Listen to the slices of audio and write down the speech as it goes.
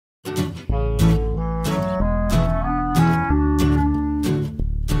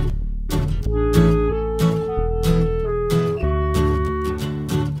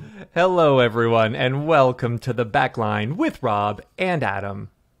Hello, everyone, and welcome to The Backline with Rob and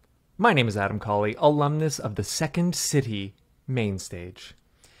Adam. My name is Adam Cawley, alumnus of the Second City main stage.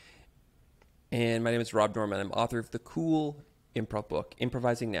 And my name is Rob Norman. I'm author of the cool improv book,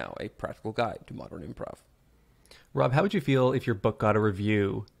 Improvising Now, a practical guide to modern improv. Rob, how would you feel if your book got a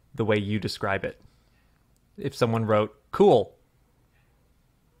review the way you describe it? If someone wrote, cool.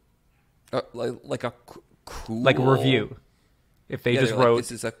 Like a cool... Like a review. If they just wrote,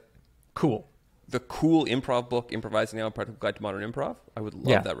 this is a cool. The cool improv book, Improvising Now, a practical guide to modern improv. I would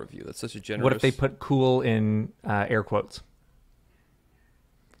love that review. That's such a generous... What if they put cool in air quotes?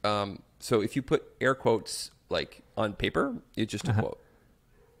 So if you put air quotes like on paper, it's just a quote.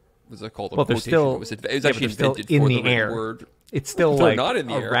 Was it called a quotation? It was actually invented in for the air. word. It's still They're like not in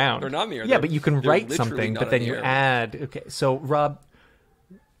the around. Air. They're not in the air. Yeah, but you can write something, but then you add... Okay, so Rob,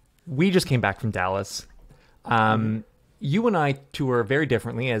 we just came back from Dallas. You and I tour very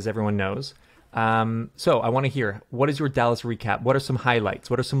differently, as everyone knows. So I want to hear, what is your Dallas recap? What are some highlights?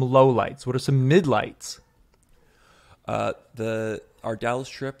 What are some lowlights? What are some midlights? Our Dallas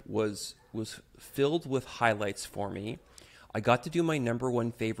trip was filled with highlights for me. I got to do my number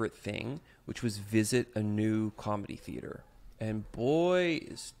one favorite thing, which was visit a new comedy theater. And boy,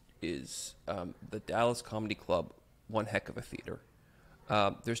 is the Dallas Comedy Club one heck of a theater.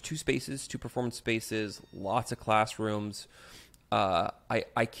 There's two performance spaces, lots of classrooms.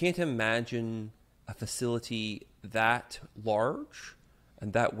 I can't imagine a facility that large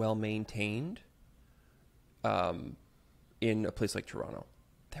and that well maintained in a place like Toronto.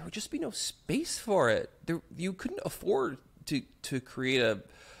 There would just be no space for it. You couldn't afford to create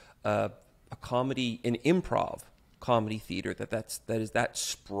a comedy, an improv comedy theater that is that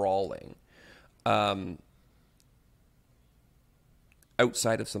sprawling.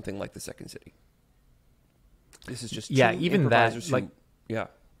 Outside of something like the Second City. This is just even that, like,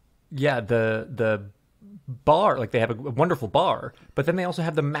 the bar, like they have a wonderful bar, but then they also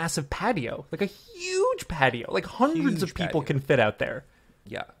have the massive patio, like a huge patio, like hundreds of people can fit out there.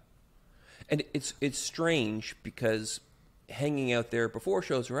 Yeah, and it's strange because hanging out there before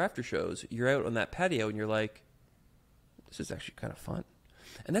shows or after shows, you're out on that patio and you're like, this is actually kind of fun,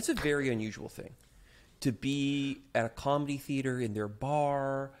 and that's a very unusual thing. To be at a comedy theater in their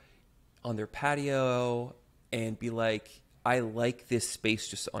bar, on their patio, and be like, I like this space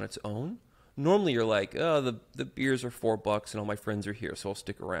just on its own. Normally you're like, oh, the beers are $4 and all my friends are here, so I'll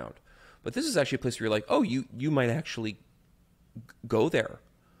stick around. But this is actually a place where you're like, oh, you might actually go there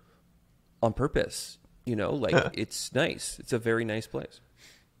on purpose. You know, like it's nice. It's a very nice place.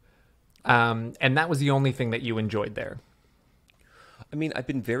 And that was the only thing that you enjoyed there. I mean, I've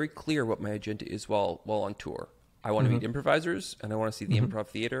been very clear what my agenda is while on tour. I want to meet improvisers, and I want to see the improv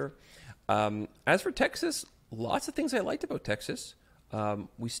theater. As for Texas, lots of things I liked about Texas.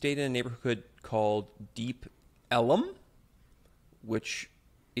 We stayed in a neighborhood called Deep Ellum, which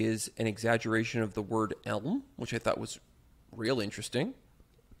is an exaggeration of the word elm, which I thought was real interesting.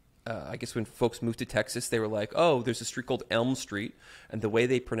 I guess when folks moved to Texas, they were like, oh, there's a street called Elm Street. And the way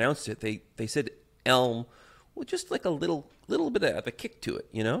they pronounced it, they said elm, well, just like a little bit of a kick to it,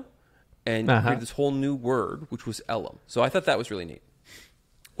 you know? And created this whole new word, which was Ellum. So I thought that was really neat.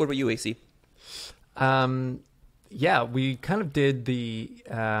 What about you, AC? Yeah, we kind of did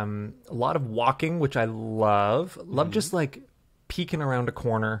a lot of walking, which I love. Love just like peeking around a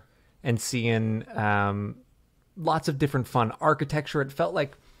corner and seeing lots of different fun architecture. It felt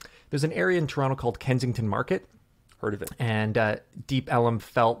like there's an area in Toronto called Kensington Market. Heard of it. And Deep Ellum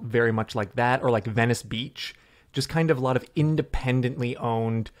felt very much like that, or like Venice Beach. Just kind of a lot of independently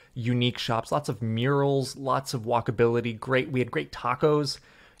owned, unique shops, lots of murals, lots of walkability. We had great tacos,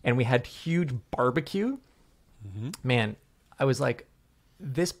 and we had huge barbecue. Man, I was like,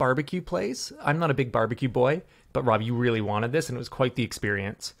 this barbecue place, I'm not a big barbecue boy, but Rob, you really wanted this, and it was quite the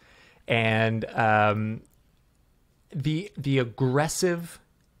experience. And the aggressive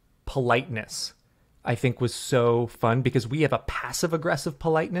politeness, I think, was so fun, because we have a passive-aggressive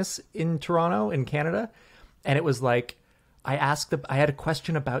politeness in Toronto, in Canada. And it was like, I had a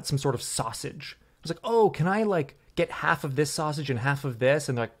question about some sort of sausage. I was like, oh, can I like get half of this sausage and half of this?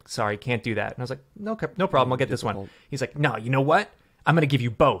 And they're like, sorry, can't do that. And I was like, no problem, I'll get this one. He's like, no, you know what? I'm going to give you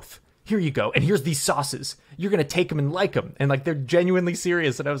both. Here you go. And here's these sauces. You're going to take them and like them. And like, they're genuinely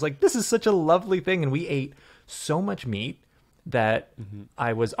serious. And I was like, this is such a lovely thing. And we ate so much meat that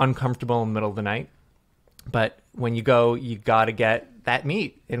I was uncomfortable in the middle of the night. But when you go, you got to get that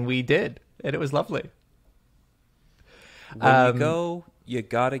meat. And we did. And it was lovely. When you go, you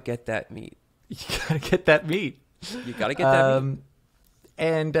got to get that meat. You got to get that meat. You got to get that meat.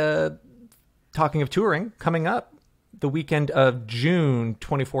 And talking of touring, coming up, the weekend of June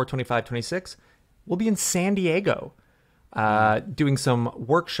 24, 25, 26, we'll be in San Diego doing some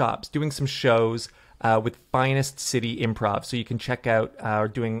workshops, doing some shows with Finest City Improv. So you can check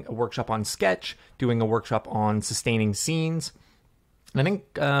out doing a workshop on sketch, doing a workshop on sustaining scenes. And I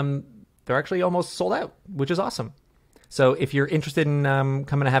think they're actually almost sold out, which is awesome. So if you're interested in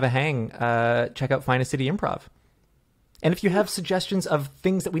coming to have a hang, check out Finest City Improv. And if you have suggestions of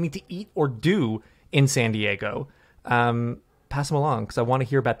things that we need to eat or do in San Diego, pass them along, because I want to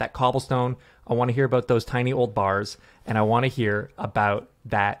hear about that cobblestone. I want to hear about those tiny old bars, and I want to hear about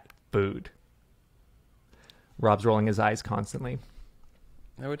that food. Rob's rolling his eyes constantly.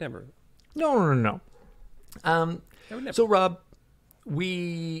 I would never. No. I would never. So, Rob,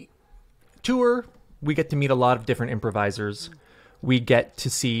 we tour. We get to meet a lot of different improvisers. We get to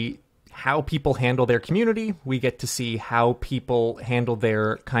see how people handle their community. We get to see how people handle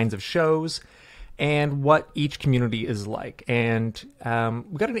their kinds of shows and what each community is like. And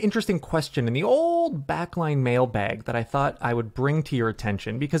we got an interesting question in the old backline mailbag that I thought I would bring to your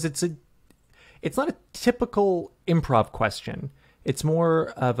attention, because it's not a typical improv question. It's more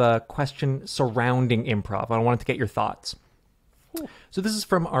of a question surrounding improv. I wanted to get your thoughts. So this is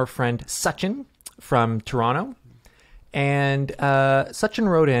from our friend Sachin from Toronto. And Sachin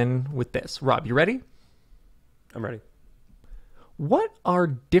wrote in with this. Rob, you ready? I'm ready. What are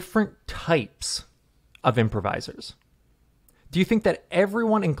different types of improvisers? Do you think that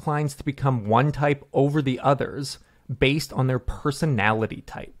everyone inclines to become one type over the others based on their personality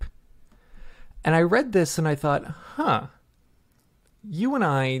type? And I read this and I thought, you and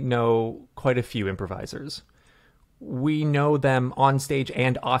I know quite a few improvisers. We know them on stage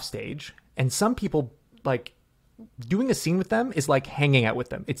and off stage. And some people, like, doing a scene with them is like hanging out with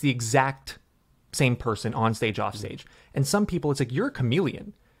them. It's the exact same person on stage, off stage. And some people, it's like, you're a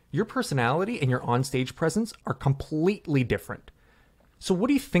chameleon. Your personality and your on stage presence are completely different. So what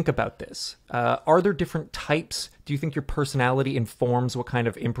do you think about this? Are there different types? Do you think your personality informs what kind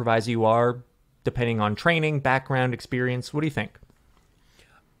of improviser you are, depending on training, background, experience? What do you think?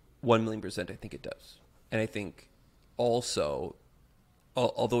 1,000,000%, I think it does. And I think also,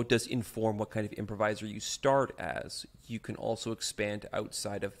 although it does inform what kind of improviser you start as, you can also expand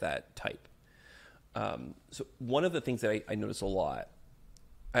outside of that type. So one of the things that I notice a lot,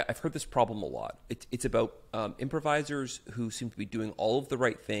 I've heard this problem a lot. It's about improvisers who seem to be doing all of the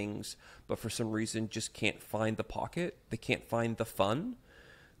right things, but for some reason just can't find the pocket. They can't find the fun.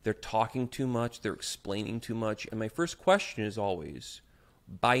 They're talking too much. They're explaining too much. And my first question is always,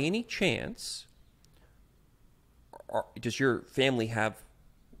 by any chance, does your family have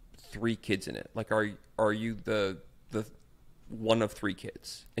 3 kids in it? Like, are you the one of 3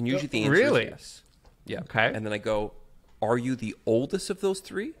 kids? And usually the answer is yes. Yeah. Okay. And then I go, are you the oldest of those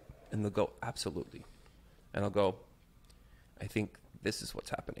 3? And they'll go, absolutely. And I'll go, I think this is what's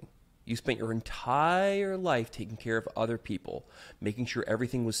happening. You spent your entire life taking care of other people, making sure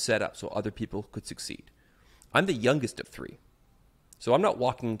everything was set up so other people could succeed. I'm the youngest of 3. So I'm not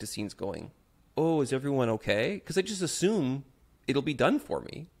walking into scenes going, oh, is everyone okay? Because I just assume it'll be done for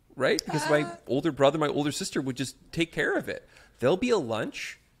me, right? Because my older brother, my older sister would just take care of it. There'll be a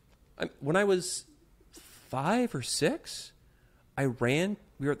lunch. When I was 5 or 6, we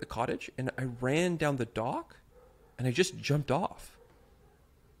were at the cottage, and I ran down the dock, and I just jumped off.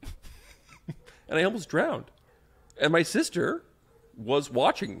 And I almost drowned. And my sister was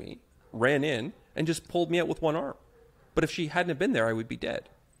watching me, ran in, and just pulled me out with one arm. But if she hadn't have been there, I would be dead.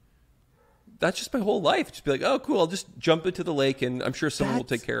 That's just my whole life. Just be like, oh, cool, I'll just jump into the lake, and I'm sure someone will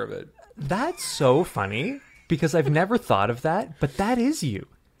take care of it. That's so funny, because I've never thought of that, but that is you.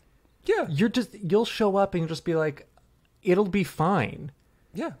 Yeah. You'll show up and you'll just be like, it'll be fine.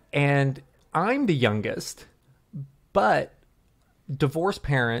 Yeah. And I'm the youngest, but divorced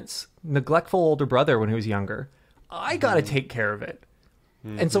parents, neglectful older brother when he was younger. I got to take care of it.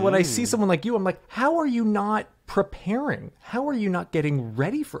 And so when I see someone like you, I'm like, how are you not preparing? How are you not getting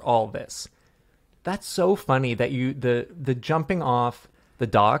ready for all this? That's so funny that the jumping off the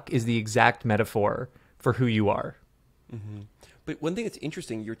dock is the exact metaphor for who you are. Mm-hmm. But one thing that's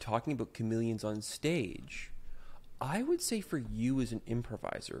interesting, you're talking about chameleons on stage. I would say for you as an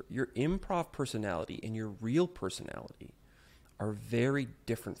improviser, your improv personality and your real personality are very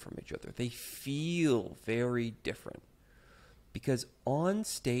different from each other. They feel very different. Because on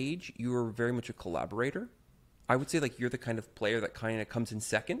stage, you are very much a collaborator. I would say like you're the kind of player that kind of comes in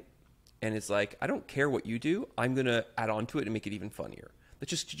second and is like, I don't care what you do. I'm going to add on to it and make it even funnier.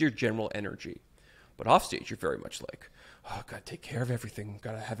 That's just your general energy. But off stage, you're very much like, oh, got to take care of everything.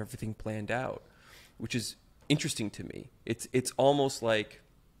 Got to have everything planned out, which is interesting to me. It's almost like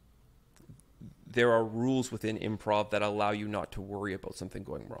there are rules within improv that allow you not to worry about something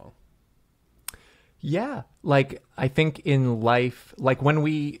going wrong. Yeah. Like, I think in life, like when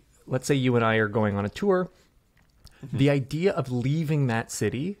let's say you and I are going on a tour, the idea of leaving that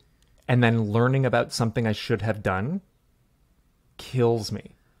city and then learning about something I should have done kills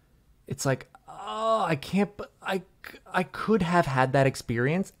me. It's like, oh, I can't, I could have had that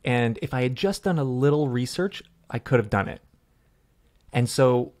experience. And if I had just done a little research, I could have done it. And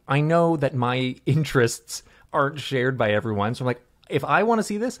so I know that my interests aren't shared by everyone. So I'm like, if I want to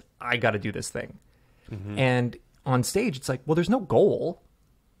see this, I got to do this thing. And on stage, it's like, well, there's no goal,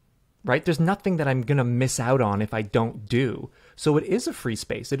 right? There's nothing that I'm going to miss out on if I don't do. So it is a free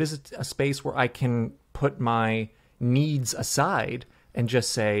space. It is a space where I can put my needs aside and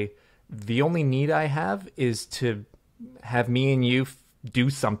just say, the only need I have is to have me and you do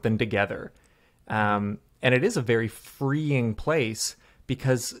something together. And it is a very freeing place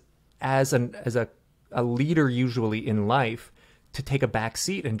because as a leader usually in life, to take a back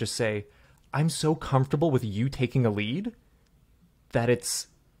seat and just say, I'm so comfortable with you taking a lead that it's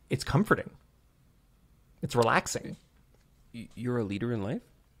comforting. It's relaxing. You're a leader in life?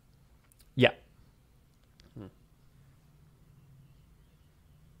 Yeah.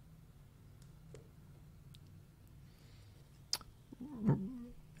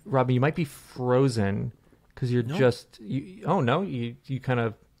 Robbie, you might be frozen because you're you kind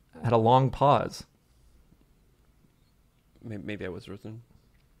of had a long pause. Maybe I was frozen.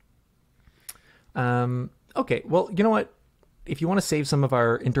 Okay, well, you know what? If you want to save some of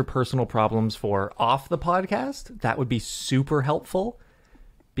our interpersonal problems for off the podcast, that would be super helpful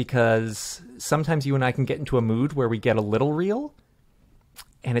because sometimes you and I can get into a mood where we get a little real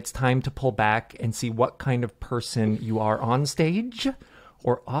and it's time to pull back and see what kind of person you are on stage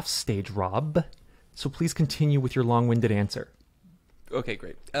or off stage, Rob. So please continue with your long-winded answer. Okay,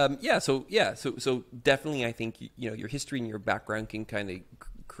 great. So definitely I think, your history and your background can kind of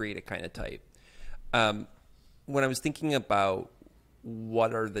create a kind of type. When I was thinking about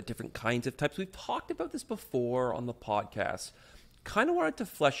what are the different kinds of types, we've talked about this before on the podcast. Kind of wanted to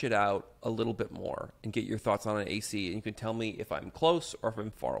flesh it out a little bit more and get your thoughts on an AC, and you can tell me if I'm close or if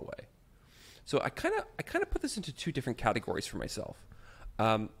I'm far away. So I kind of put this into two different categories for myself,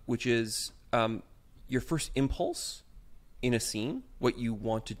 which is your first impulse in a scene, what you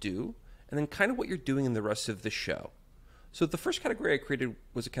want to do, and then kind of what you're doing in the rest of the show. So the first category I created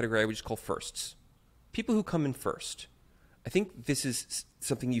was a category I would just call firsts. People who come in first. I think this is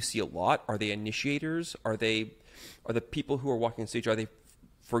something you see a lot. Are they initiators? Are the people who are walking on stage, are they,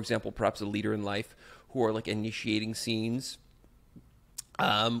 for example, perhaps a leader in life who are like initiating scenes?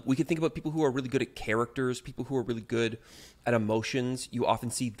 We could think about people who are really good at characters, people who are really good at emotions. You often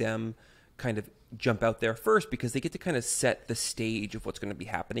see them kind of jump out there first because they get to kind of set the stage of what's going to be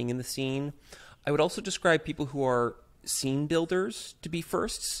happening in the scene. I would also describe people who are scene builders to be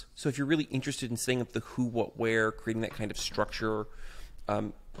firsts. So if you're really interested in setting up the who, what, where, creating that kind of structure,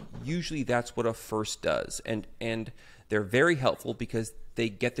 usually that's what a first does. And they're very helpful because they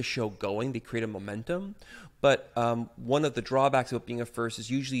get the show going, they create a momentum. But one of the drawbacks about being a first is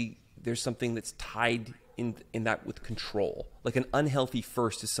usually there's something that's tied in that with control. Like an unhealthy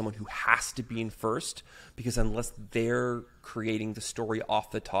first is someone who has to be in first because unless they're creating the story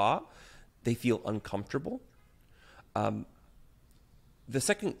off the top, they feel uncomfortable. The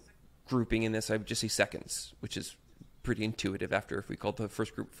second grouping in this, I would just say seconds, which is pretty intuitive after if we called the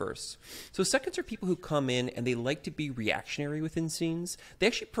first group first. So seconds are people who come in and they like to be reactionary within scenes. They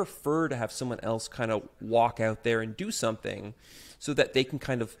actually prefer to have someone else kind of walk out there and do something so that they can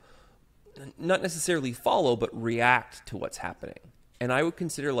kind of not necessarily follow, but react to what's happening. And I would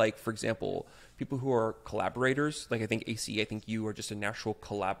consider, like, for example, people who are collaborators, like I think AC, I think you are just a natural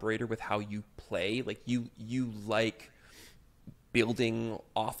collaborator with how you play. Like you like building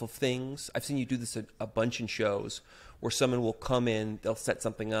off of things. I've seen you do this a bunch in shows where someone will come in, they'll set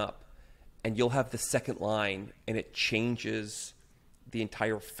something up, and you'll have the second line, and it changes the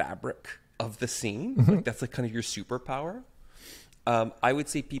entire fabric of the scene. Mm-hmm. Like that's like kind of your superpower. I would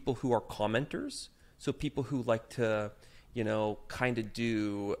say people who are commenters, so people who like to, kind of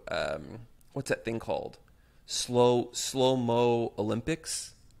do what's that thing called? Slow-mo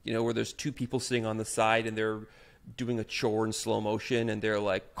Olympics, where there's two people sitting on the side and they're doing a chore in slow motion and they're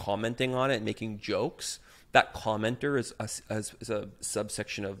like commenting on it and making jokes. That commenter is a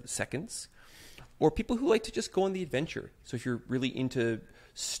subsection of seconds. Or people who like to just go on the adventure. So if you're really into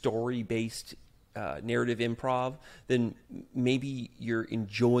story-based narrative improv, then maybe you're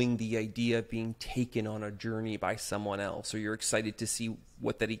enjoying the idea of being taken on a journey by someone else, or you're excited to see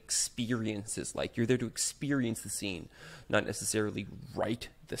what that experience is like. You're there to experience the scene, not necessarily write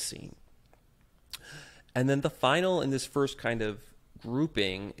the scene. And then the final in this first kind of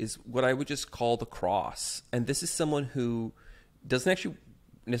grouping is what I would just call the cross. And this is someone who doesn't actually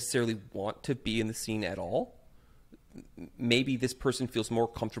necessarily want to be in the scene at all. Maybe this person feels more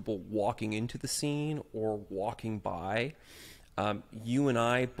comfortable walking into the scene or walking by. You and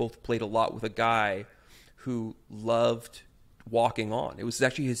I both played a lot with a guy who loved walking on. It was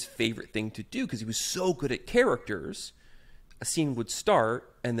actually his favorite thing to do because he was so good at characters. A scene would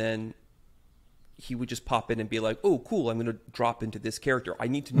start and then he would just pop in and be like, oh, cool, I'm going to drop into this character. I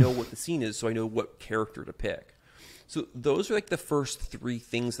need to know what the scene is so I know what character to pick. So those are like the first three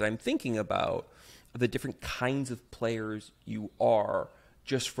things that I'm thinking about, the different kinds of players you are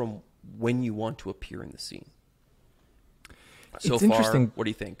just from when you want to appear in the scene. So It's far, interesting. what do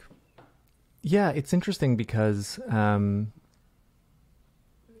you think? Yeah, it's interesting because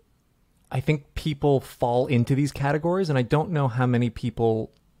I think people fall into these categories, and I don't know how many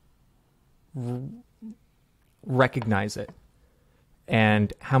people recognize it,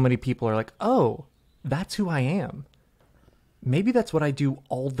 and how many people are like, oh, that's who I am. Maybe that's what I do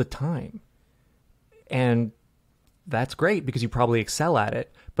all the time. And that's great because you probably excel at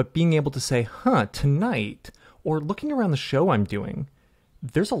it. But being able to say, tonight, or looking around the show I'm doing,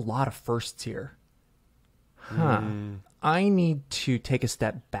 there's a lot of firsts here. I need to take a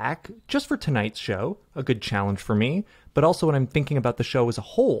step back just for tonight's show, a good challenge for me, but also when I'm thinking about the show as a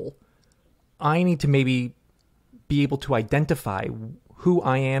whole, I need to maybe be able to identify who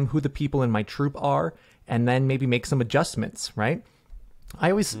I am, who the people in my troupe are, and then maybe make some adjustments, right? I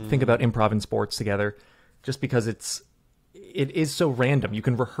always think about improv and sports together just because it is so random. You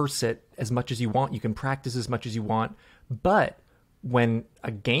can rehearse it as much as you want. You can practice as much as you want. But when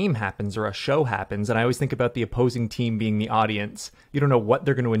a game happens or a show happens, and I always think about the opposing team being the audience, you don't know what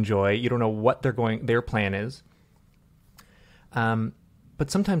they're going to enjoy. You don't know what their plan is. But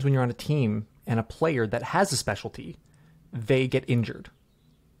sometimes when you're on a team and a player that has a specialty, they get injured.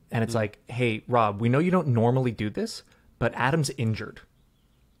 And it's like, hey, Rob, we know you don't normally do this, but Adam's injured.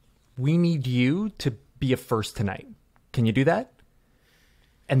 We need you to be a first tonight. Can you do that?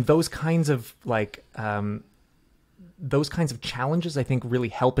 And those kinds of challenges, I think, really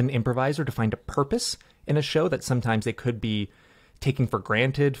help an improviser to find a purpose in a show that sometimes they could be taking for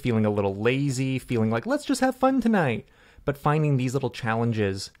granted, feeling a little lazy, feeling like, let's just have fun tonight. But finding these little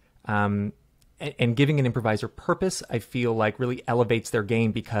challenges and giving an improviser purpose, I feel like really elevates their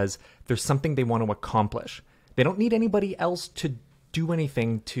game because there's something they want to accomplish. They don't need anybody else to do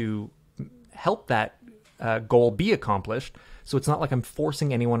anything to help that goal be accomplished. So it's not like I'm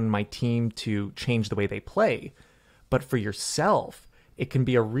forcing anyone on my team to change the way they play. But for yourself, it can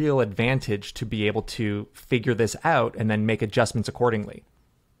be a real advantage to be able to figure this out and then make adjustments accordingly.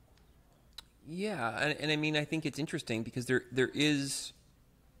 Yeah, and I mean, I think it's interesting because there is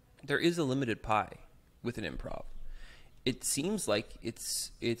a limited pie with an improv. It seems like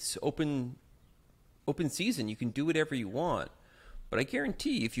it's open season. You can do whatever you want. But I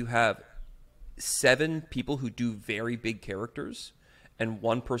guarantee if you have 7 people who do very big characters and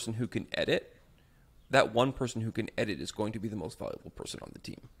 1 person who can edit, that 1 person who can edit is going to be the most valuable person on the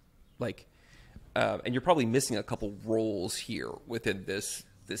team. And you're probably missing a couple roles here within this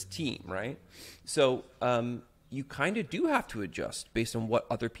team, right? So you kind of do have to adjust based on what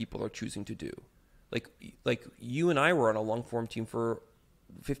other people are choosing to do. Like you and I were on a long form team for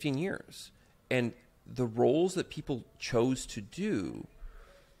 15 years, and the roles that people chose to do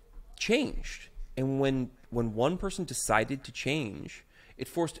changed. And when 1 person decided to change, it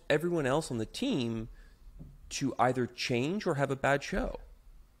forced everyone else on the team to either change or have a bad show.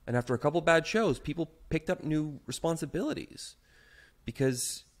 And after a couple bad shows, people picked up new responsibilities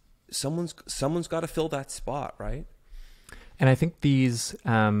because someone's got to fill that spot, right? And I think these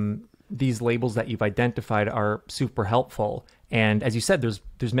labels that you've identified are super helpful. And as you said,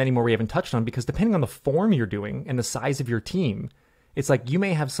 there's many more we haven't touched on because depending on the form you're doing and the size of your team, it's like you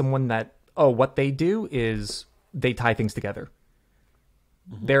may have someone that, what they do is they tie things together.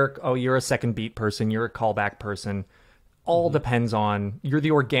 Mm-hmm. You're a second beat person, you're a callback person. All depends on, you're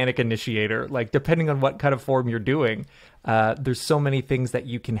the organic initiator. Like, depending on what kind of form you're doing, there's so many things that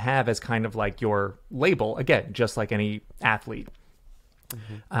you can have as kind of like your label. Again, just like any athlete.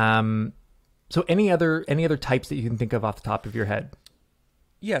 Mm-hmm. So any other types that you can think of off the top of your head?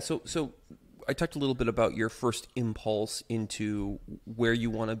 Yeah. So I talked a little bit about your first impulse into where you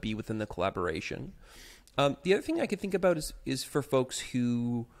want to be within the collaboration. The other thing I could think about is for folks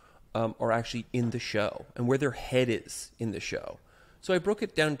who are actually in the show and where their head is in the show. So I broke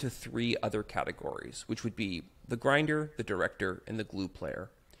it down to 3 other categories, which would be the grinder, the director, and the glue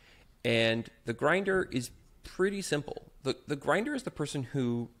player. And the grinder is pretty simple. The grinder is the person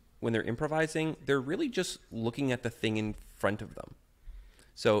who when they're improvising, they're really just looking at the thing in front of them.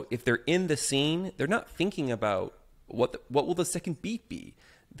 So if they're in the scene, they're not thinking about what will the second beat be.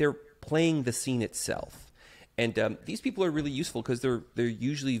 They're playing the scene itself. And these people are really useful because they're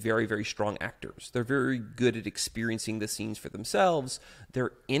usually very, very strong actors. They're very good at experiencing the scenes for themselves.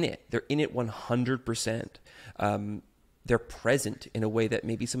 They're in it. They're in it 100%. They're present in a way that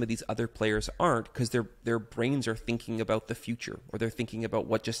maybe some of these other players aren't, because their brains are thinking about the future, or they're thinking about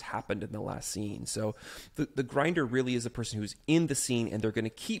what just happened in the last scene. So the grinder really is a person who's in the scene, and they're going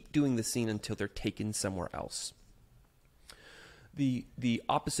to keep doing the scene until they're taken somewhere else. The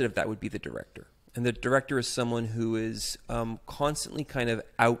opposite of that would be the director. And the director is someone who is constantly kind of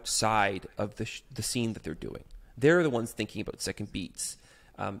outside of the scene that they're doing. They're the ones thinking about second beats,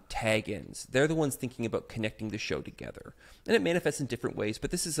 tag-ins. They're the ones thinking about connecting the show together. And it manifests in different ways,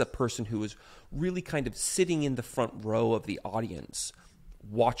 but this is a person who is really kind of sitting in the front row of the audience,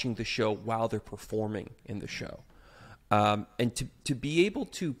 watching the show while they're performing in the show. And to be able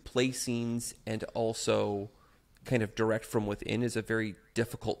to play scenes and also kind of direct from within is a very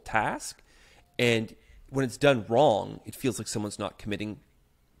difficult task. And when it's done wrong, it feels like someone's not committing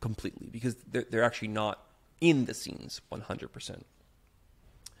completely, because they're actually not in the scenes 100%.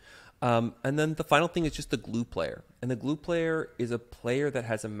 And then the final thing is just the glue player. And the glue player is a player that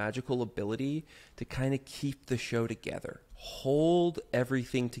has a magical ability to kind of keep the show together, hold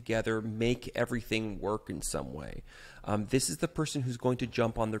everything together, make everything work in some way. This is the person who's going to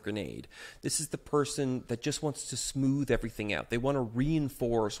jump on the grenade. This is the person that just wants to smooth everything out. They want to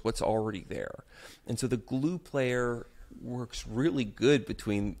reinforce what's already there. And so the glue player works really good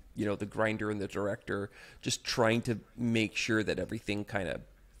between, the grinder and the director, just trying to make sure that everything kind of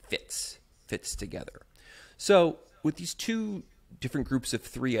fits together. So with these two different groups of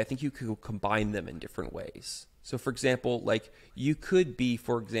three, I think you could combine them in different ways. So for example, like you could be,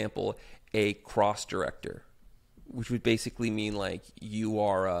 for example, a cross director, which would basically mean like you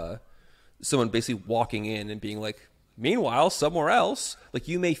are someone basically walking in and being like, meanwhile, somewhere else, like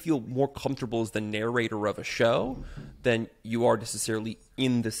you may feel more comfortable as the narrator of a show than you are necessarily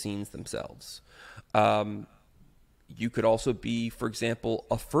in the scenes themselves. You could also be, for example,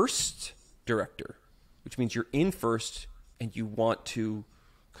 a first director, which means you're in first and you want to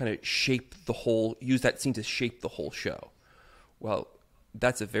kind of use that scene to shape the whole show. Well,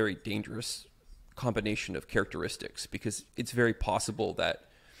 that's a very dangerous combination of characteristics, because it's very possible that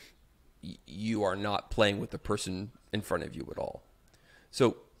you are not playing with the person in front of you at all.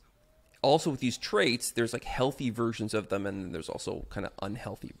 So also with these traits, there's like healthy versions of them, and then there's also kind of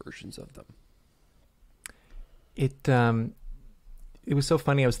unhealthy versions of them. It was so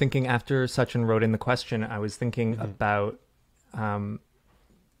funny. I was thinking after Sachin wrote in the question, I was thinking about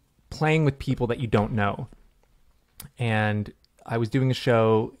playing with people that you don't know. And I was doing a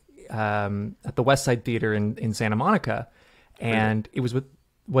show at the West Side Theater in Santa Monica, and it was with,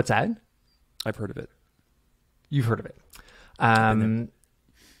 what's that? I've heard of it. You've heard of it.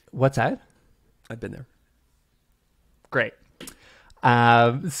 What's that? I've been there. Great.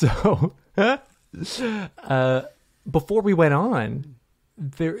 So before we went on,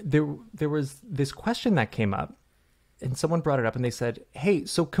 there was this question that came up, and someone brought it up, and they said, "Hey,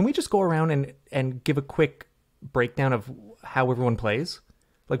 so can we just go around and give a quick breakdown of how everyone plays?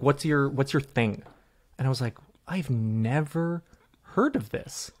 Like, what's your thing?" And I was like, I've never heard of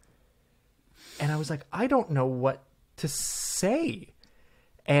this. And I was like, I don't know what to say.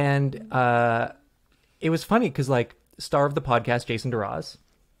 And it was funny because, like, star of the podcast, Jason Deraz,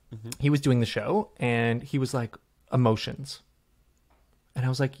 he was doing the show, and he was like, emotions. And I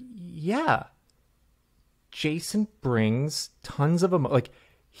was like, yeah, Jason brings tons of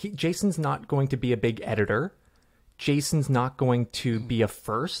Jason's not going to be a big editor. Jason's not going to be a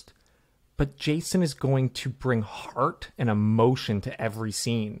first, but Jason is going to bring heart and emotion to every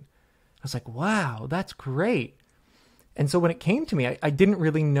scene. I was like, wow, that's great. And so when it came to me, I didn't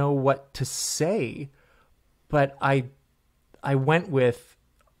really know what to say, but I went with,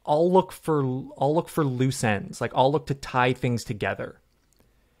 I'll look for loose ends. Like, I'll look to tie things together.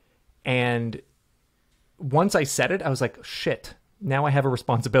 And once I said it, I was like, shit, now I have a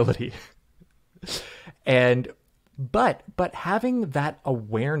responsibility. But having that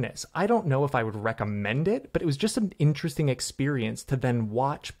awareness, I don't know if I would recommend it, but it was just an interesting experience to then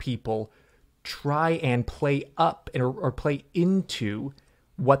watch people try and play up or play into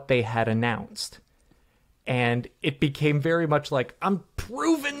what they had announced. And it became very much like, I'm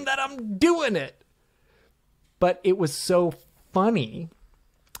proving that I'm doing it. But it was so funny,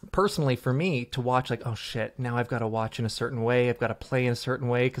 personally for me, to watch like, oh shit, now I've got to watch in a certain way. I've got to play in a certain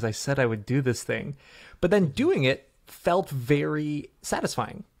way because I said I would do this thing. But then doing it felt very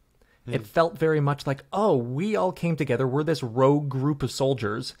satisfying It felt very much like, oh, we all came together. We're this rogue group of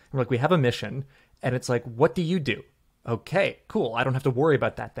soldiers. And we're like, we have a mission. And it's like, what do you do? Okay, cool. I don't have to worry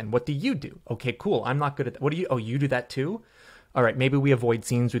about that then. What do you do? Okay, cool. I'm not good at that. What do you? Oh, you do that too? All right, maybe we avoid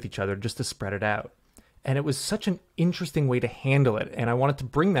scenes with each other just to spread it out. And it was such an interesting way to handle it. And I wanted to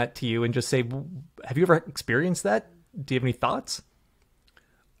bring that to you and just say, have you ever experienced that? Do you have any thoughts?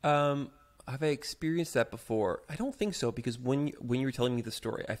 Have I experienced that before? I don't think so, because when you were telling me the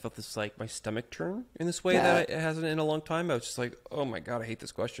story, I felt this like my stomach turn in this way that it hasn't in a long time. I was just like, oh my God, I hate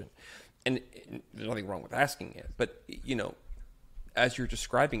this question. And there's nothing wrong with asking it, but as you're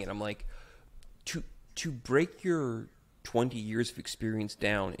describing it, I'm like, to break your 20 years of experience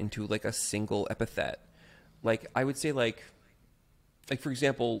down into like a single epithet, like I would say like for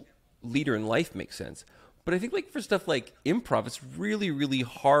example, leader in life makes sense. But I think like for stuff like improv, it's really, really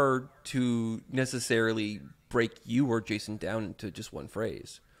hard to necessarily break you or Jason down into just one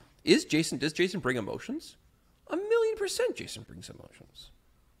phrase. Does Jason bring emotions? 1,000,000% Jason brings emotions.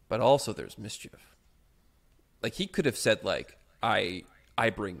 But also there's mischief. Like he could have said like, I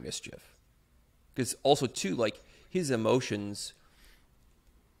bring mischief. Because also too, like his emotions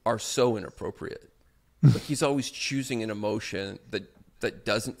are so inappropriate. Like he's always choosing an emotion that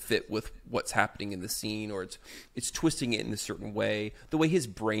doesn't fit with what's happening in the scene, or it's twisting it in a certain way. The way his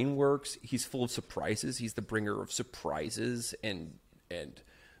brain works, he's full of surprises. He's the bringer of surprises and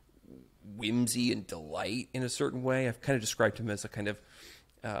whimsy and delight in a certain way. I've kind of described him as a kind of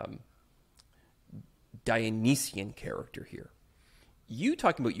Dionysian character here. You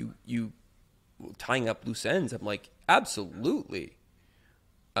talking about you tying up loose ends, I'm like, absolutely.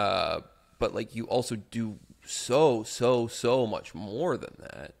 But like you also do so much more than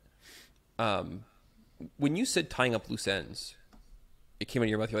that. When you said tying up loose ends, it came out of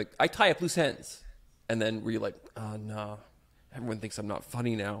your mouth. You're like, I tie up loose ends, and then were you like, oh no, everyone thinks I'm not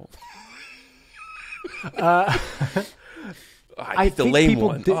funny now. I think the lame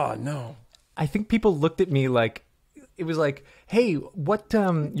one. Oh no. I think people looked at me like it was like, hey, what?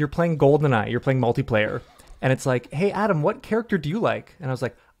 You're playing GoldenEye. You're playing multiplayer, and it's like, hey, Adam, what character do you like? And I was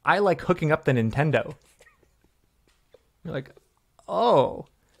like, I like hooking up the Nintendo. You're like, oh,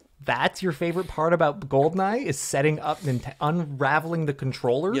 that's your favorite part about GoldenEye is setting up, unraveling the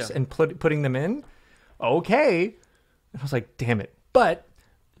controllers and putting them in? Okay. And I was like, damn it. But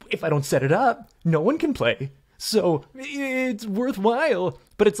if I don't set it up, no one can play. So it's worthwhile.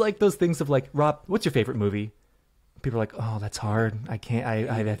 But it's like those things of like, Rob, what's your favorite movie? People are like, oh, that's hard. I can't,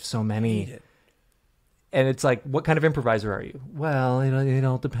 I have so many. And it's like, what kind of improviser are you? Well, it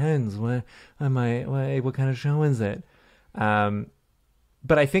all depends. What kind of show is it?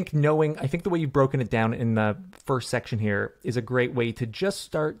 But I think the way you've broken it down in the first section here is a great way to just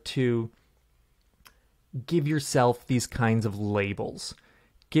start to give yourself these kinds of labels.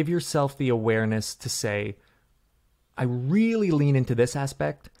 Give yourself the awareness to say, I really lean into this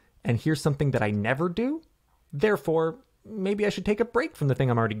aspect, and here's something that I never do. Therefore, maybe I should take a break from the thing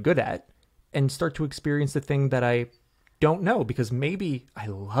I'm already good at and start to experience the thing that I don't know, because maybe I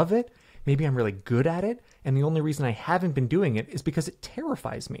love it. Maybe I'm really good at it. And the only reason I haven't been doing it is because it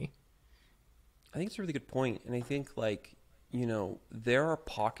terrifies me. I think it's a really good point. And I think like, there are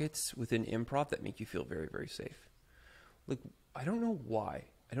pockets within improv that make you feel very, very safe. Like, I don't know why.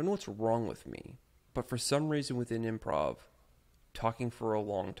 I don't know what's wrong with me. But for some reason within improv, talking for a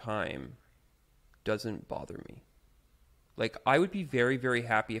long time doesn't bother me. Like, I would be very, very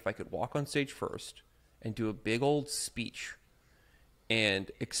happy if I could walk on stage first and do a big old speech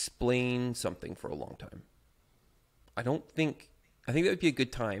and explain something for a long time. I think that would be a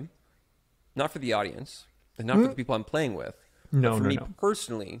good time, not for the audience and not for the people I'm playing with. No, but for me no.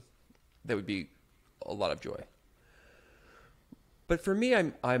 personally, that would be a lot of joy. But for me,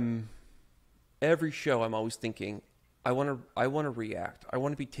 I'm every show I'm always thinking, I want to react. I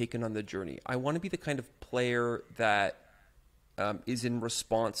want to be taken on the journey. I want to be the kind of player that is in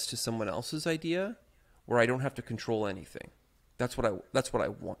response to someone else's idea, where I don't have to control anything. That's what I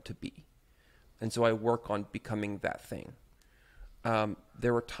want to be, and so I work on becoming that thing.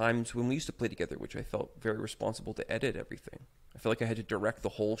 There were times when we used to play together, which I felt very responsible to edit everything. I felt like I had to direct the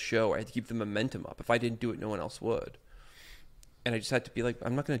whole show. I had to keep the momentum up. If I didn't do it, no one else would, and I just had to be like,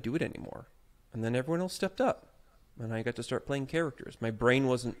 I'm not going to do it anymore. And then everyone else stepped up, and I got to start playing characters. My brain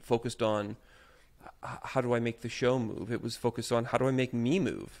wasn't focused on how do I make the show move. It was focused on how do I make me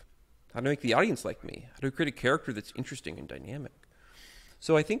move? How do I make the audience like me? How do I create a character that's interesting and dynamic?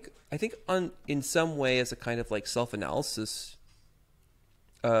 So I think in some way, as a kind of like self-analysis,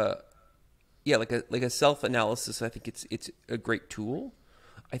 like a self-analysis, I think it's a great tool.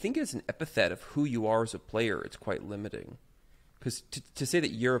 I think as an epithet of who you are as a player, it's quite limiting. Because to say that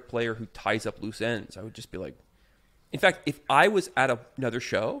you're a player who ties up loose ends, I would just be like, in fact, if I was at another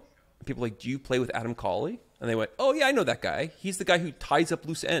show, people were like, do you play with Adam Colley? And they went, oh yeah, I know that guy. He's the guy who ties up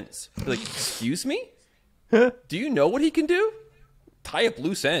loose ends. I'd be like, excuse me? Do you know what he can do? Tie up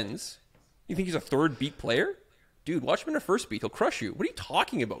loose ends? You think he's a third beat player? Dude, watch him in a first beat. He'll crush you. What are you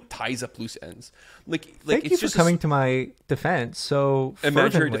talking about? Ties up loose ends. Thank you for coming to my defense so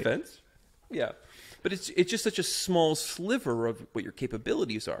imaginary defense. Yeah, but it's just such a small sliver of what your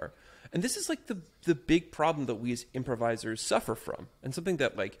capabilities are, and this is like the big problem that we as improvisers suffer from, and something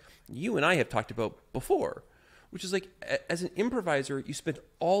that like you and I have talked about before, which is like as an improviser, you spend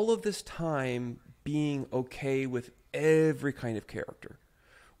all of this time being okay with every kind of character,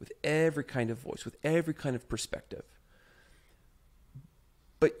 with every kind of voice, with every kind of perspective.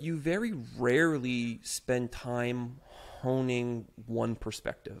 But you very rarely spend time honing one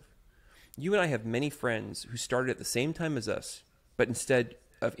perspective. You and I have many friends who started at the same time as us, but instead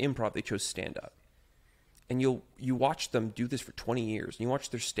of improv, they chose stand-up. And you watch them do this for 20 years, and you watch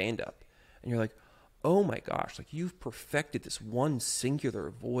their stand-up, and you're like, oh my gosh, like you've perfected this one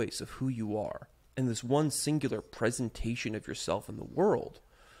singular voice of who you are, and this one singular presentation of yourself in the world.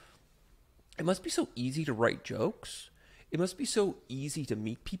 It must be so easy to write jokes. It must be so easy to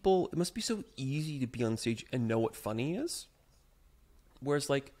meet people. It must be so easy to be on stage and know what funny is. Whereas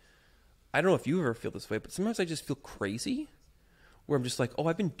like, I don't know if you ever feel this way, but sometimes I just feel crazy where I'm just like, oh,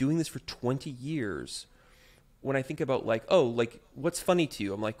 I've been doing this for 20 years. When I think about like, oh, like what's funny to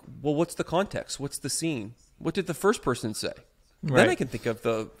you? I'm like, well, what's the context? What's the scene? What did the first person say? Right. Then I can think of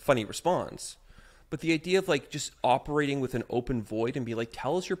the funny response. But the idea of like just operating with an open void and be like,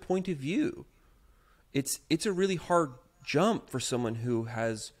 tell us your point of view. It's a really hard jump for someone who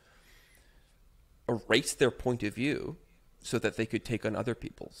has erased their point of view so that they could take on other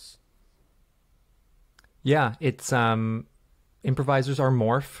people's. Yeah, it's improvisers are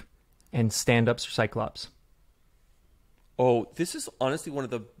Morph and stand-ups are Cyclops. Oh, this is honestly one of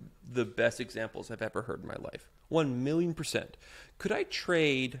the best examples I've ever heard in my life. 1,000,000%. Could I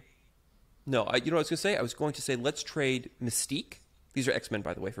trade... No, you know what I was going to say? I was going to say, let's trade Mystique. These are X-Men,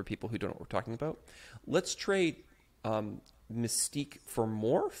 by the way, for people who don't know what we're talking about. Let's trade Mystique for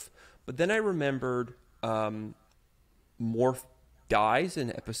Morph. But then I remembered Morph dies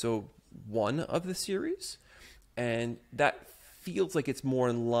in episode 1 of the series. And that feels like it's more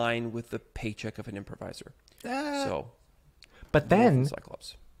in line with the paycheck of an improviser. But then,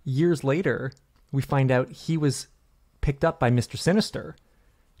 years later, we find out he was picked up by Mr. Sinister.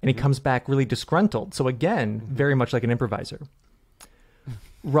 And he comes back really disgruntled. So again, very much like an improviser.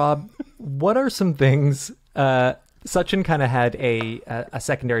 Rob, what are some things... Sachin kind of had a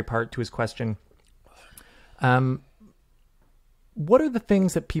secondary part to his question. What are the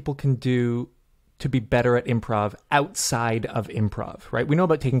things that people can do to be better at improv outside of improv, right? We know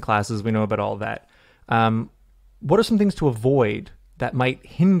about taking classes. We know about all that. What are some things to avoid that might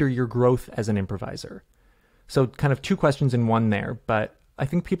hinder your growth as an improviser? So kind of two questions in one there, but I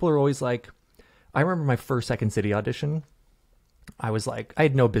think people are always like, I remember my first Second City audition. I was like, I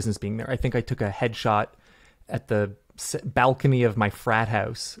had no business being there. I think I took a headshot at the balcony of my frat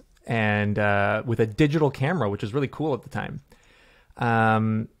house and with a digital camera, which was really cool at the time.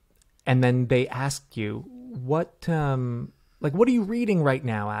 And then they asked you, what are you reading right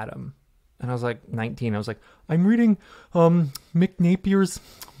now, Adam? And I was like 19. I was like, I'm reading Mick Napier's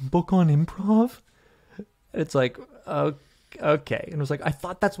book on improv. It's like, okay. And I was like, I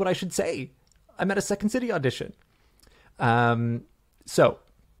thought that's what I should say. I'm at a Second City audition. So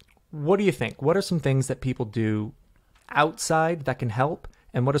what do you think? What are some things that people do outside that can help?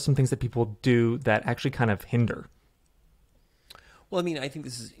 And what are some things that people do that actually kind of hinder? Well, I mean, I think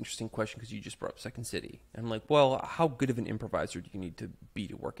this is an interesting question because you just brought up Second City. And I'm like, well, how good of an improviser do you need to be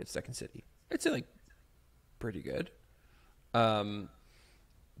to work at Second City? I'd say, like, pretty good.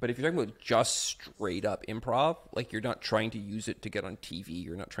 But if you're talking about just straight up improv, like you're not trying to use it to get on TV,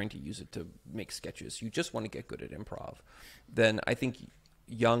 you're not trying to use it to make sketches, you just want to get good at improv, then I think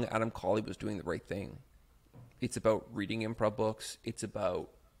young Adam Colley was doing the right thing. It's about reading improv books. It's about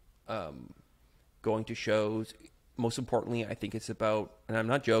going to shows. Most importantly, I think it's about, and I'm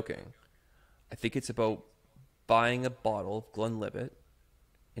not joking, I think it's about buying a bottle of Glenlivet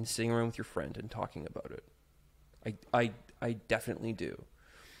and sitting around with your friend and talking about it. I definitely do.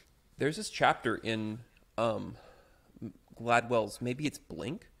 There's this chapter in Gladwell's, maybe it's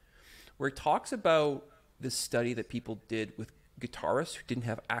Blink, where it talks about this study that people did with guitarists who didn't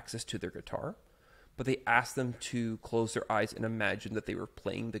have access to their guitar, but they asked them to close their eyes and imagine that they were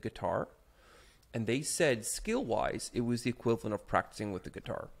playing the guitar. And they said, skill-wise, it was the equivalent of practicing with the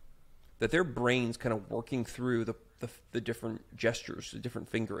guitar. that their brains kind of working through the different gestures, the different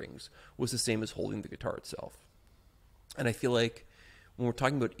fingerings, was the same as holding the guitar itself. And I feel like when we're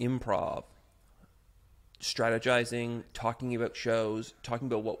talking about improv, strategizing, talking about shows, talking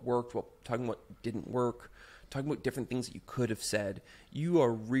about what worked, talking about what didn't work, talking about different things that you could have said, you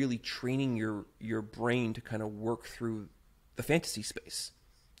are really training your brain to kind of work through the fantasy space.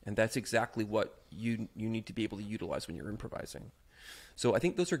 And that's exactly what you need to be able to utilize when you're improvising. So I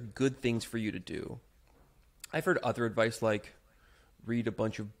think those are good things for you to do. I've heard other advice like read a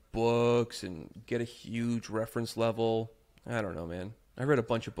bunch of books and get a huge reference level. I don't know, man. I read a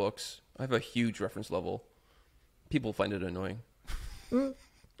bunch of books. I have a huge reference level. People find it annoying.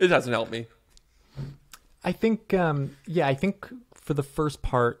 It doesn't help me. I think, I think for the first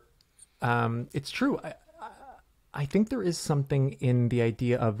part, it's true. I think there is something in the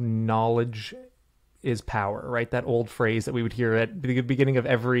idea of knowledge is power, right? That old phrase that we would hear at the beginning of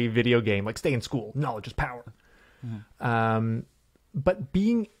every video game, like stay in school, knowledge is power. Mm-hmm. But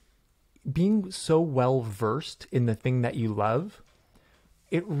being so well versed in the thing that you love,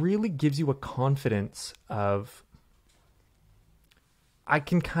 it really gives you a confidence of, I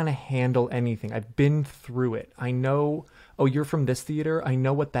can kind of handle anything. I've been through it. I know, oh, you're from this theater. I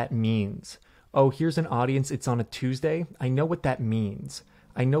know what that means. Oh, here's an audience. It's on a Tuesday. I know what that means.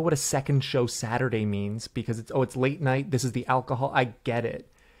 I know what a second show Saturday means because it's late night. This is the alcohol. I get it.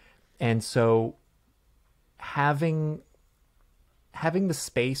 And so having the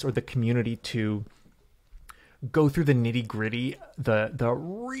space or the community to go through the nitty gritty, the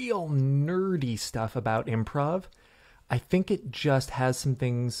real nerdy stuff about improv, I think it just has some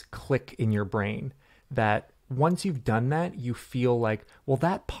things click in your brain that once you've done that, you feel like, well,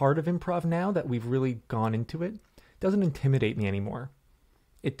 that part of improv now that we've really gone into it doesn't intimidate me anymore.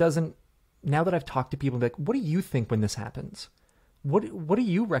 It doesn't, now that I've talked to people, like, what do you think when this happens? What do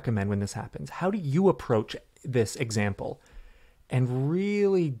you recommend when this happens? How do you approach this example? And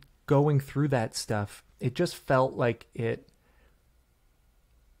really going through that stuff, it just felt like it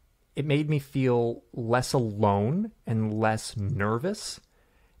made me feel less alone and less nervous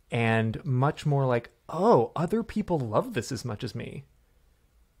and much more like, oh, other people love this as much as me.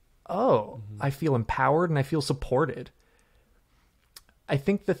 Oh, I feel empowered and I feel supported. I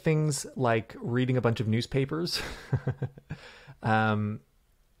think the things like reading a bunch of newspapers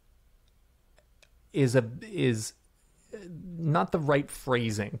is not the right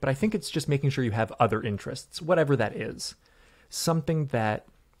phrasing, but I think it's just making sure you have other interests, whatever that is. Something that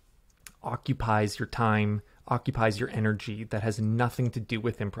occupies your time, occupies your energy, that has nothing to do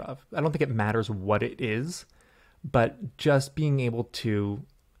with improv. I don't think it matters what it is, but just being able to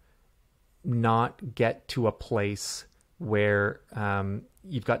not get to a place where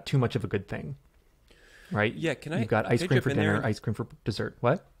you've got too much of a good thing, right? Yeah, You've got ice cream for dinner, ice cream for dessert.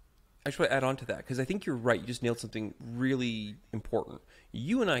 What? I just want to add on to that because I think you're right. You just nailed something really important.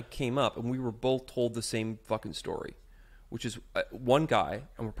 You and I came up and we were both told the same fucking story, which is one guy,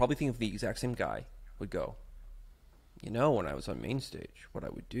 and we're probably thinking of the exact same guy, would go, you know, when I was on main stage, what I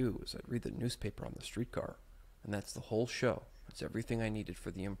would do is I'd read the newspaper on the streetcar, and that's the whole show. That's everything I needed for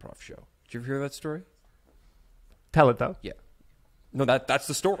the improv show. Did you ever hear that story? Tell it, though. Yeah. No, that's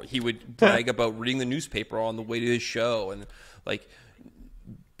the story. He would brag about reading the newspaper on the way to his show, and like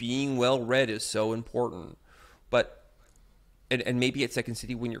being well read is so important. But and maybe at Second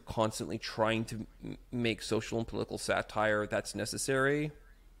City, when you're constantly trying to make social and political satire, that's necessary.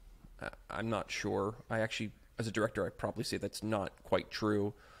 I'm not sure. I actually, as a director, I'd probably say that's not quite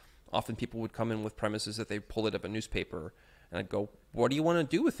true. Often people would come in with premises that they pull it up a newspaper, and I'd go, "What do you want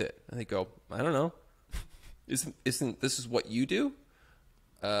to do with it?" And they go, "I don't know. Isn't this is what you do?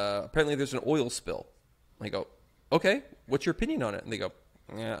 Apparently there's an oil spill." I go, "Okay, what's your opinion on it?" And they go,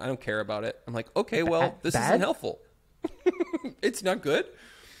 "Yeah, I don't care about it." I'm like, "Okay, well, this isn't helpful." It's not good.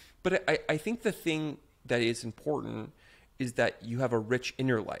 But I think the thing that is important is that you have a rich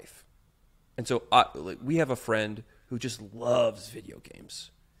inner life. And so we have a friend who just loves video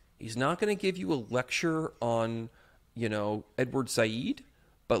games. He's not going to give you a lecture on, Edward Said,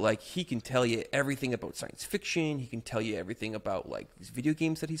 but like he can tell you everything about science fiction. He can tell you everything about like these video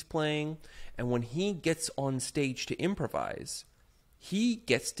games that he's playing. And when he gets on stage to improvise, he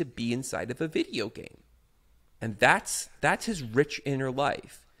gets to be inside of a video game. And that's his rich inner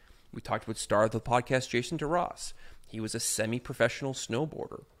life. We talked about star of the podcast, Jason DeRoss. He was a semi-professional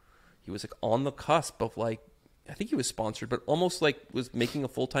snowboarder. He was like on the cusp of like, I think he was sponsored, but almost like was making a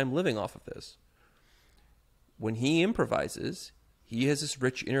full-time living off of this. When he improvises, he has this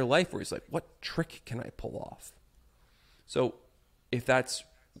rich inner life where he's like, what trick can I pull off? So if that's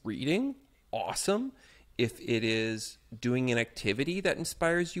reading, awesome. If it is doing an activity that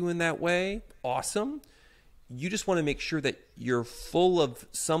inspires you in that way, awesome. You just want to make sure that you're full of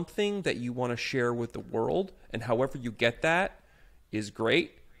something that you want to share with the world, and however you get that is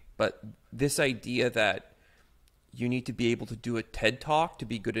great. But this idea that you need to be able to do a TED Talk to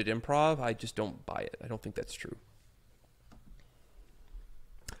be good at improv, I just don't buy it. I don't think that's true.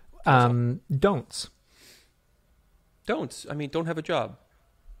 Don'ts. Don'ts. I mean, don't have a job.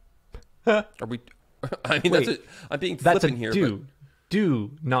 Are we? I mean, Wait, I'm being flippant here.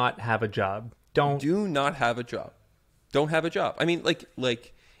 Do not have a job. Do not have a job. Don't have a job. I mean,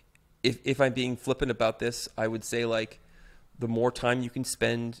 like, if I'm being flippant about this, I would say like, the more time you can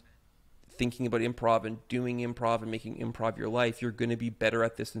spend thinking about improv and doing improv and making improv your life, you're going to be better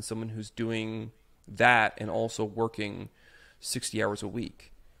at this than someone who's doing that and also working 60 hours a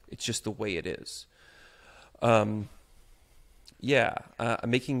week. It's just the way it is. Making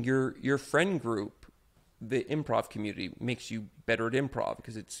your friend group, the improv community, makes you better at improv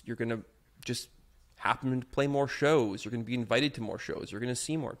because you're going to just happen to play more shows. You're going to be invited to more shows. You're going to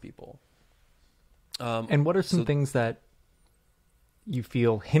see more people. And what are some things that you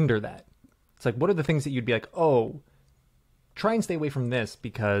feel hinder that? It's like, what are the things that you'd be like, oh, try and stay away from this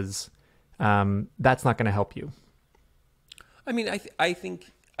because that's not going to help you? I mean, I think,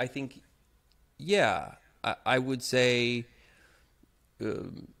 yeah, I would say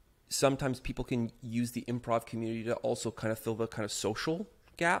sometimes people can use the improv community to also kind of fill the kind of social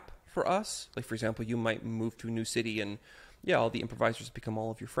gap for us. Like, for example, you might move to a new city and, yeah, all the improvisers become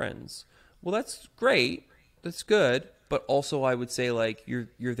all of your friends. Well, that's great. That's good. But also I would say, like, you're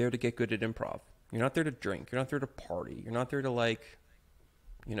there to get good at improv. You're not there to drink. You're not there to party. You're not there to, like,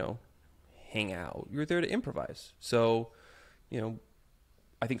 hang out. You're there to improvise. So,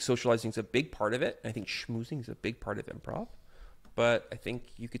 I think socializing is a big part of it. I think schmoozing is a big part of improv. But I think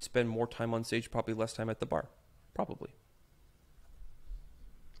you could spend more time on stage, probably less time at the bar. Probably.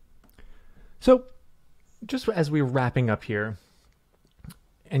 So just as we're wrapping up here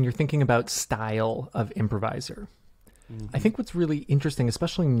and you're thinking about style of improviser, I think what's really interesting,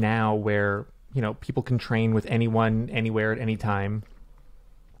 especially now where, people can train with anyone, anywhere, at any time,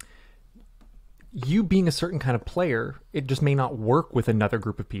 you being a certain kind of player, it just may not work with another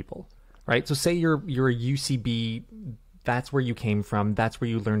group of people, right? So say you're a UCB, that's where you came from, that's where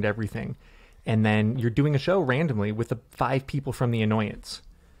you learned everything. And then you're doing a show randomly with the 5 people from the Annoyance.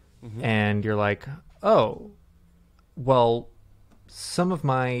 Mm-hmm. And you're like, oh, well, some of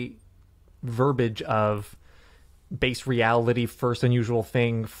my verbiage of base reality, first unusual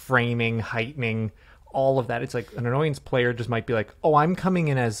thing, framing, heightening, all of that. It's like an Annoyance player just might be like, oh, I'm coming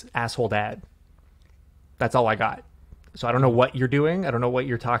in as asshole dad. That's all I got. So I don't know what you're doing. I don't know what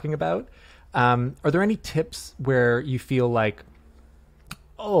you're talking about. Are there any tips where you feel like,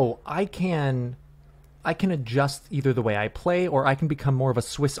 oh, I can adjust either the way I play, or I can become more of a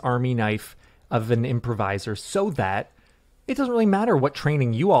Swiss Army knife of an improviser so that it doesn't really matter what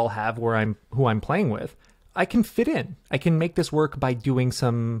training you all have who I'm playing with. I can fit in. I can make this work by doing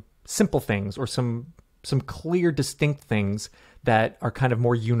some simple things or some clear, distinct things that are kind of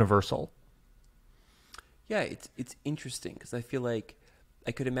more universal. Yeah, it's interesting because I feel like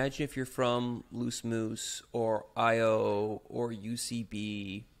I could imagine if you're from Loose Moose or IO or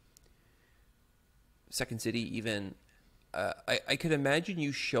UCB, Second City even, I could imagine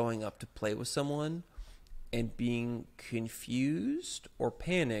you showing up to play with someone and being confused or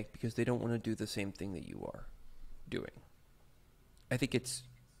panicked because they don't want to do the same thing that you are doing. I think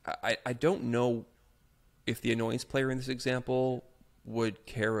I don't know if the Annoyance player in this example would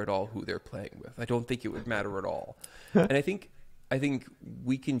care at all who they're playing with. I don't think it would matter at all. And I think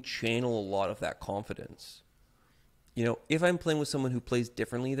we can channel a lot of that confidence. If I'm playing with someone who plays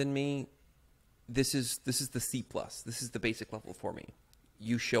differently than me, this is the C+. This is the basic level for me.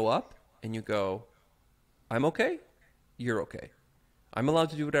 You show up and you go, I'm okay, you're okay. I'm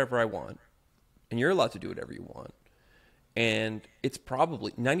allowed to do whatever I want, and you're allowed to do whatever you want. And it's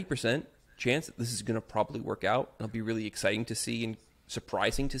probably 90% chance that this is going to probably work out. It'll be really exciting to see and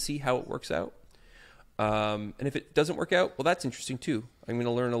surprising to see how it works out. And if it doesn't work out, well, that's interesting too. I'm going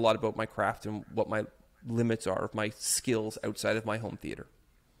to learn a lot about my craft and what my limits are of my skills outside of my home theater.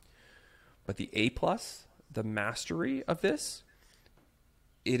 But the A+, the mastery of this,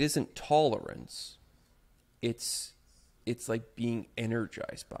 it isn't tolerance. It's like being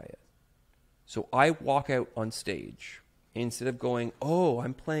energized by it. So I walk out on stage, instead of going, oh,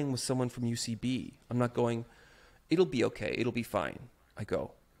 I'm playing with someone from UCB. I'm not going, it'll be okay, it'll be fine. I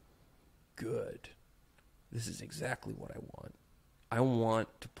go, good. This is exactly what I want. I want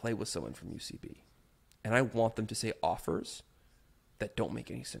to play with someone from UCB. And I want them to say offers that don't make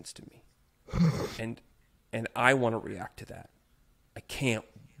any sense to me. And And I want to react to that. I can't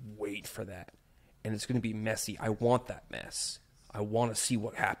wait for that. And it's going to be messy. I want that mess. I want to see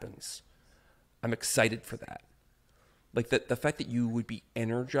what happens. I'm excited for that. Like the fact that you would be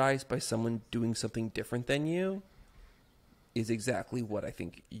energized by someone doing something different than you is exactly what I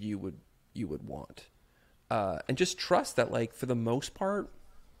think you would want. And just trust that, like, for the most part,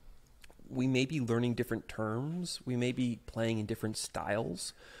 we may be learning different terms. We may be playing in different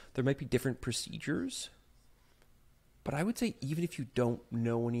styles. There might be different procedures. But I would say even if you don't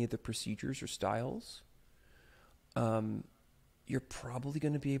know any of the procedures or styles, you're probably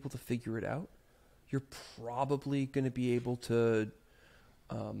going to be able to figure it out. You're probably going to be able to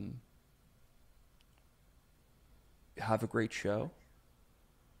have a great show.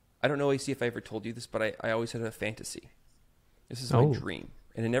 I don't know, AC, if I ever told you this, but I always had a fantasy. This is my dream,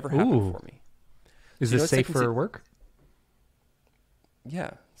 and it never happened for me. Is this safe for work?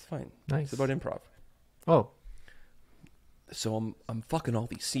 Yeah, it's fine. Nice. It's about improv. Oh. So I'm fucking all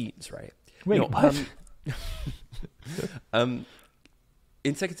these scenes, right? Wait, what?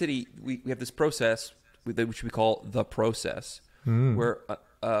 In Second City, we have this process, which we call the process, where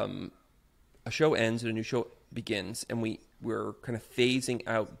a show ends and a new show begins, and we're kind of phasing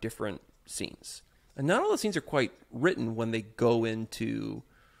out different scenes. And not all the scenes are quite written when they go into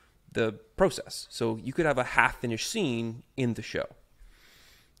the process. So you could have a half-finished scene in the show.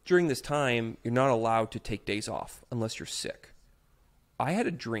 During this time, you're not allowed to take days off unless you're sick. I had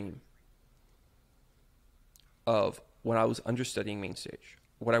a dream of when I was understudying main stage.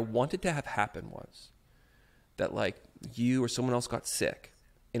 What I wanted to have happen was that, like, you or someone else got sick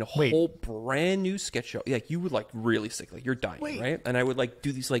in a whole brand new sketch show. Like, you were, like, really sick. Like, you're dying, right? And I would, like,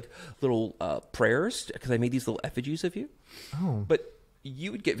 do these, like, little prayers because I made these little effigies of you. Oh. But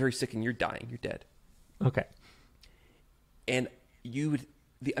you would get very sick and you're dying. You're dead. Okay. And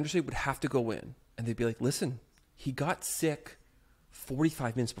the understudy would have to go in and they'd be like, listen, he got sick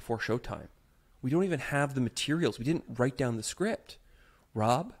 45 minutes before showtime. We don't even have the materials. We didn't write down the script.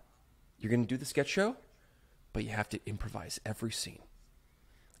 Rob, you're going to do the sketch show, but you have to improvise every scene.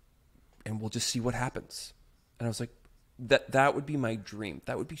 And we'll just see what happens. And I was like, that would be my dream.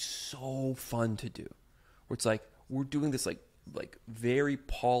 That would be so fun to do. Where it's like, we're doing this like very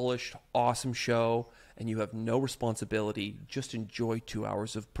polished, awesome show, and you have no responsibility. Just enjoy 2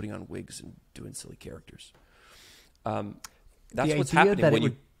 hours of putting on wigs and doing silly characters. That's what's happening when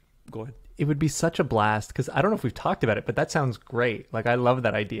you... Go ahead. It would be such a blast, because I don't know if we've talked about it, but that sounds great. Like, I love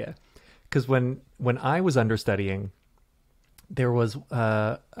that idea. Because when I was understudying, there was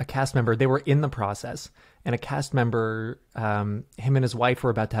a cast member, they were in the process, and a cast member, him and his wife were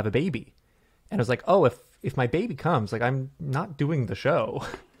about to have a baby. And I was like, oh, if my baby comes, like, I'm not doing the show.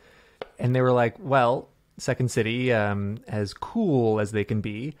 And they were like, well, Second City, as cool as they can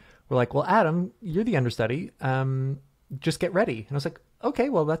be, we're like, well, Adam, you're the understudy. Just get ready. And I was like, okay,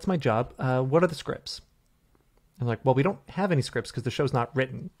 well, that's my job. What are the scripts? I'm like, well, we don't have any scripts because the show's not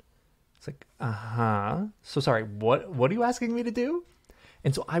written. It's like, so sorry, what are you asking me to do?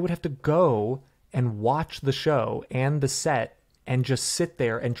 And so I would have to go and watch the show and the set and just sit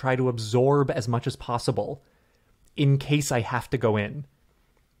there and try to absorb as much as possible in case I have to go in.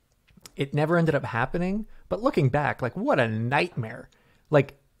 It never ended up happening, but looking back, like, what a nightmare.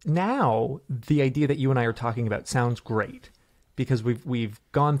 Like, now the idea that you and I are talking about sounds great because we've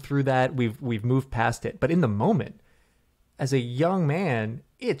gone through that, we've moved past it. But in the moment, as a young man,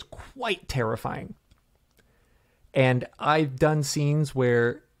 it's quite terrifying. And I've done scenes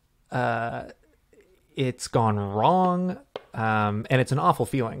where it's gone wrong, and it's an awful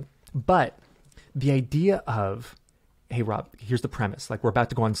feeling. But the idea of, hey, Rob, here's the premise. Like, we're about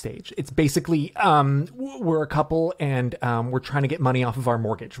to go on stage. It's basically, we're a couple and we're trying to get money off of our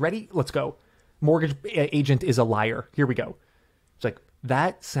mortgage. Ready? Let's go. Mortgage agent is a liar. Here we go. It's like,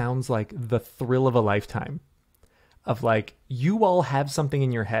 that sounds like the thrill of a lifetime. Of like, you all have something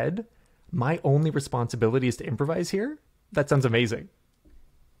in your head. My only responsibility is to improvise here. That sounds amazing.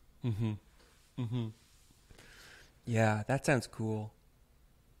 Mm-hmm. Mm-hmm. Yeah, that sounds cool.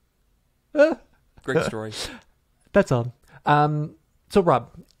 Great story. That's all. So,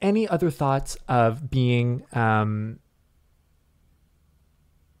 Rob, any other thoughts of being kind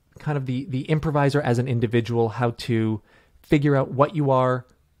of the improviser as an individual, how to figure out what you are,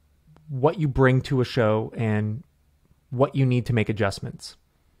 what you bring to a show, and what you need to make adjustments?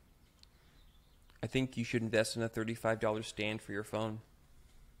 I think you should invest in a $35 stand for your phone.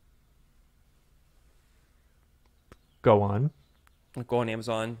 Go on. Go on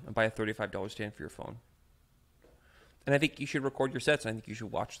Amazon and buy a $35 stand for your phone. And I think you should record your sets, and I think you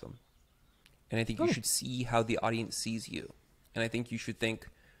should watch them. And I think you should see how the audience sees you. And I think you should think,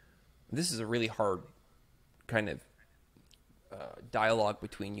 this is a really hard kind of dialogue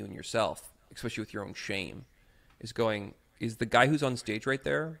between you and yourself, especially with your own shame, is going, is the guy who's on stage right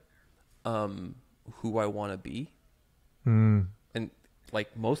there who I want to be? And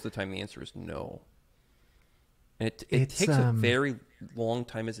like most of the time the answer is no. And it takes a very long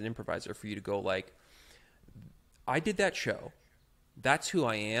time as an improviser for you to go like, I did that show. That's who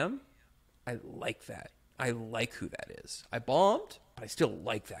I am. I like that. I like who that is. I bombed, but I still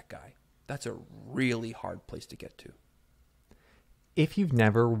like that guy. That's a really hard place to get to. If you've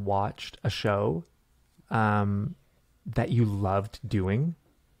never watched a show that you loved doing,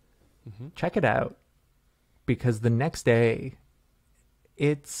 check it out. Because the next day,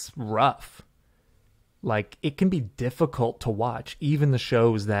 it's rough. Like, it can be difficult to watch, even the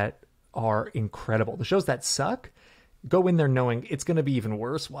shows that are incredible. The shows that suck, go in there knowing it's going to be even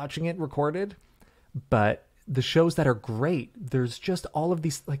worse watching it recorded. But the shows that are great, there's just all of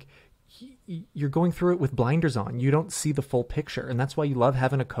these, like, you're going through it with blinders on. You don't see the full picture. And that's why you love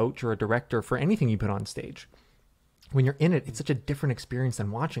having a coach or a director for anything you put on stage. When you're in it, it's such a different experience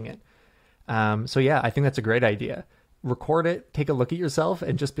than watching it. So yeah, I think that's a great idea. Record it, take a look at yourself,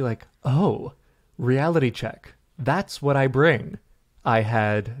 and just be like, oh, reality check. That's what I bring. I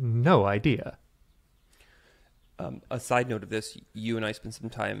had no idea. A side note of this, you and I spent some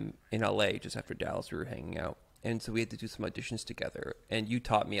time in LA just after Dallas. We were hanging out. And so we had to do some auditions together. And you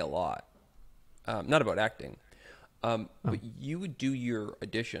taught me a lot. Not about acting. But you would do your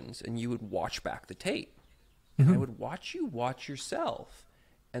auditions and you would watch back the tape. And I would watch you watch yourself.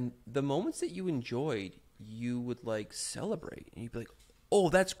 And the moments that you enjoyed, you would like celebrate. And you'd be like, oh,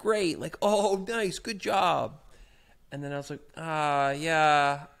 that's great. Like, oh, nice. Good job. And then I was like,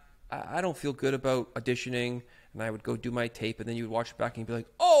 yeah, I don't feel good about auditioning. And I would go do my tape, and then you would watch it back, and you'd be like,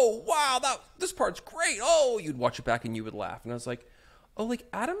 oh, wow, this part's great. Oh, you'd watch it back, and you would laugh. And I was like, oh, like,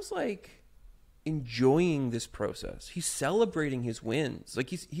 Adam's, like, enjoying this process. He's celebrating his wins. Like,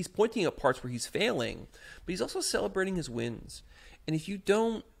 he's pointing at parts where he's failing, but he's also celebrating his wins. And if you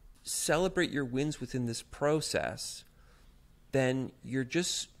don't celebrate your wins within this process, then you're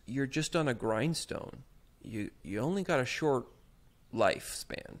just on a grindstone. You only got a short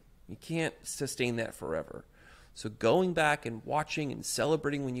lifespan. You can't sustain that forever. So going back and watching and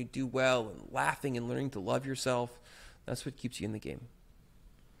celebrating when you do well and laughing and learning to love yourself, that's what keeps you in the game.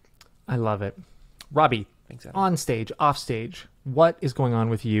 I love it. Robbie, Thanks, Adam. On stage, off stage, what is going on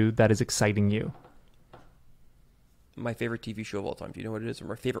with you that is exciting you? My favorite TV show of all time. Do you know what it is? Or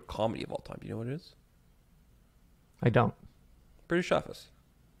my favorite comedy of all time. Do you know what it is? I don't. British Office.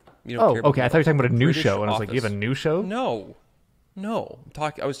 You Oh, okay. I thought you were talking about a new British show, and I was like, Office. you have a new show? No.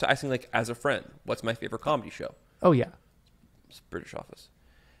 I was asking, like, as a friend, what's my favorite comedy show? Oh, yeah. It's British Office.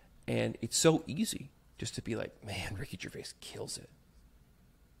 And it's so easy just to be like, man, Ricky Gervais kills it.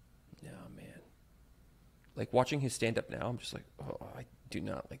 No, man. Like, watching his stand-up now, I'm just like, oh, I do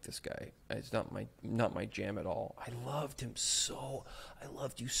not like this guy. It's not my jam at all. I loved you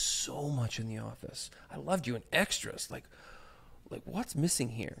so much in The Office. I loved you in Extras. Like what's missing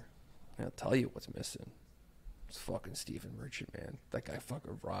here? I'll tell you what's missing. It's fucking Stephen Merchant, man. That guy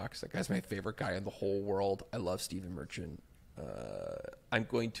fucking rocks. That guy's my favorite guy in the whole world. I love Stephen Merchant.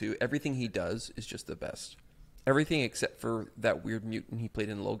 Everything he does is just the best. Everything except for that weird mutant he played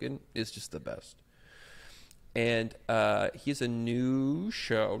in Logan is just the best. And he has a new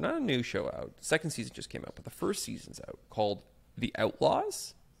show, not a new show out. The second season just came out, but the first season's out, called The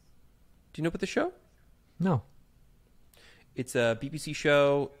Outlaws. Do you know about the show? No. It's a BBC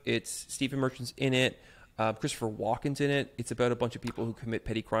show. It's Stephen Merchant's in it. Christopher Walken's in it. It's about a bunch of people who commit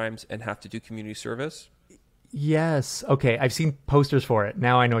petty crimes and have to do community service. Yes. Okay. I've seen posters for it.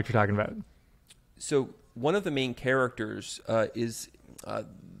 Now I know what you're talking about. So one of the main characters is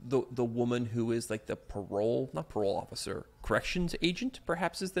the woman who is like the not parole officer, corrections agent,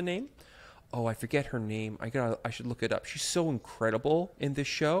 perhaps is the name. Oh, I forget her name. I should look it up. She's so incredible in this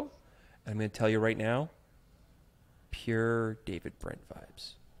show. I'm going to tell you right now, pure David Brent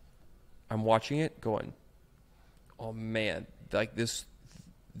vibes. I'm watching it going, oh man, like this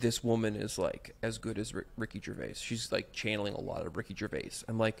woman is like as good as Ricky Gervais. She's like channeling a lot of Ricky Gervais.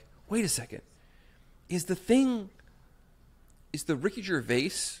 I'm like, wait a second. Is the Ricky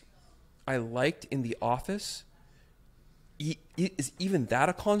Gervais I liked in The Office, is even that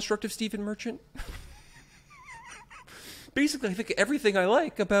a construct of Stephen Merchant? Basically, I think everything I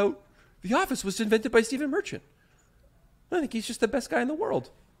like about The Office was invented by Stephen Merchant. I think he's just the best guy in the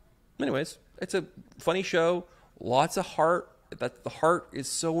world. Anyways, it's a funny show. Lots of heart. That the heart is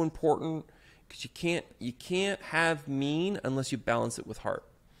so important because you can't have mean unless you balance it with heart.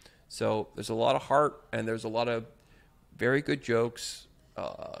 So there's a lot of heart and there's a lot of very good jokes.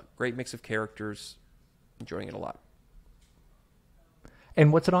 Great mix of characters. enjoying it a lot.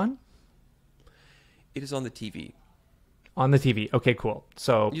 And what's it on? It is on the TV. On the TV. Okay, cool.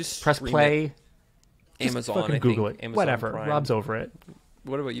 So You just press stream play. Amazon, Fucking I Google think. it. Amazon Whatever. Prime. Rob's over it.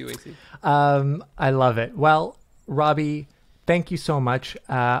 What about you, AC? I love it. Well, Robbie, thank you so much.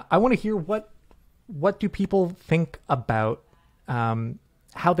 I want to hear what do people think about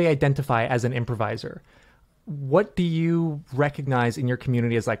how they identify as an improviser. What do you recognize in your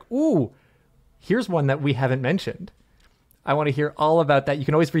community as like, ooh, here's one that we haven't mentioned? I want to hear all about that. You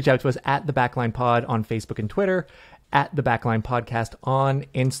can always reach out to us at The Backline Pod on Facebook and Twitter, at The Backline Podcast on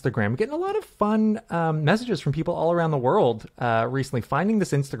Instagram. We're getting a lot of fun messages from people all around the world recently finding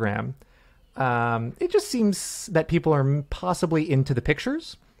this Instagram. It just seems that people are possibly into the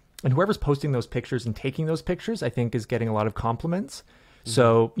pictures, and whoever's posting those pictures and taking those pictures, I think, is getting a lot of compliments. Mm-hmm.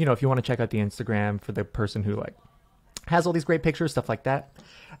 So, you know, if you want to check out the Instagram for the person who like has all these great pictures, stuff like that.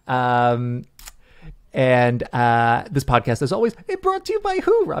 And this podcast, as always, it's brought to you by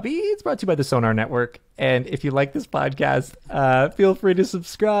who, Robbie? It's brought to you by the Sonar Network. And if you like this podcast, feel free to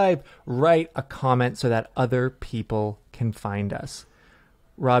subscribe, write a comment so that other people can find us.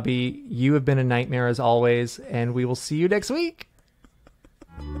 Robbie, you have been a nightmare as always, and we will see you next week.